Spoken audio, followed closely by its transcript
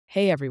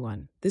Hey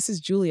everyone, this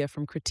is Julia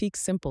from Critique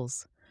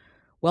Simples.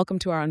 Welcome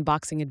to our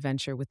unboxing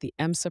adventure with the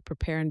Emsa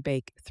Prepare and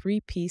Bake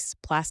 3-piece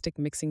plastic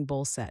mixing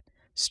bowl set,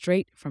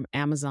 straight from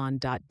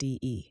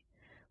Amazon.de.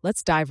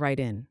 Let's dive right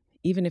in,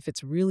 even if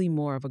it's really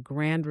more of a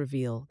grand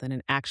reveal than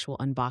an actual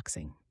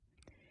unboxing.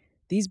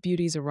 These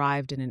beauties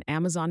arrived in an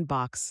Amazon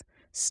box,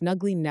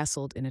 snugly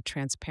nestled in a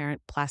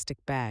transparent plastic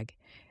bag,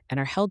 and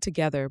are held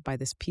together by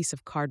this piece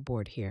of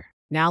cardboard here.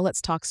 Now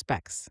let's talk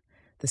specs.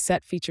 The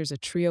set features a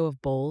trio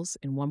of bowls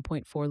in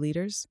 1.4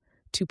 liters,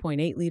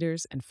 2.8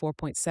 liters, and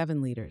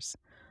 4.7 liters.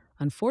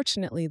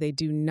 Unfortunately, they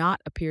do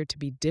not appear to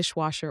be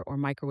dishwasher or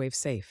microwave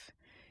safe.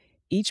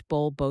 Each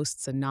bowl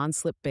boasts a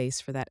non-slip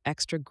base for that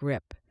extra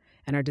grip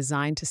and are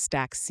designed to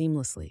stack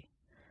seamlessly.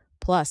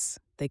 Plus,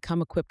 they come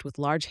equipped with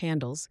large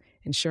handles,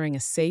 ensuring a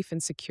safe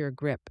and secure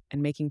grip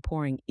and making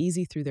pouring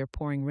easy through their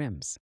pouring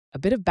rims. A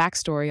bit of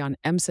backstory on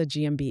Emsa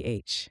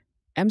GmbH.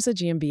 Emsa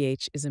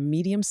GmbH is a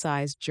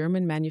medium-sized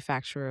German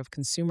manufacturer of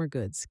consumer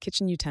goods,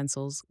 kitchen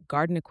utensils,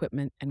 garden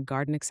equipment, and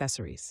garden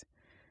accessories.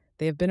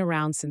 They have been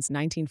around since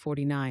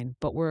 1949,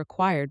 but were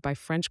acquired by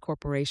French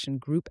corporation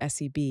Groupe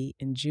SEB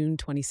in June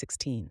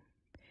 2016.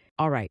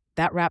 All right,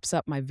 that wraps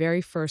up my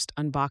very first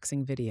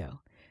unboxing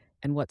video.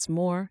 And what's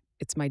more,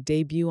 it's my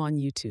debut on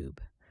YouTube.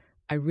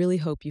 I really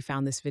hope you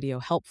found this video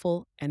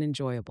helpful and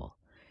enjoyable.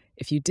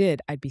 If you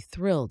did, I'd be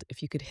thrilled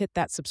if you could hit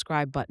that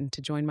subscribe button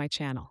to join my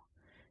channel.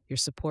 Your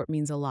support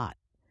means a lot.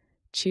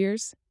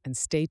 Cheers, and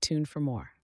stay tuned for more.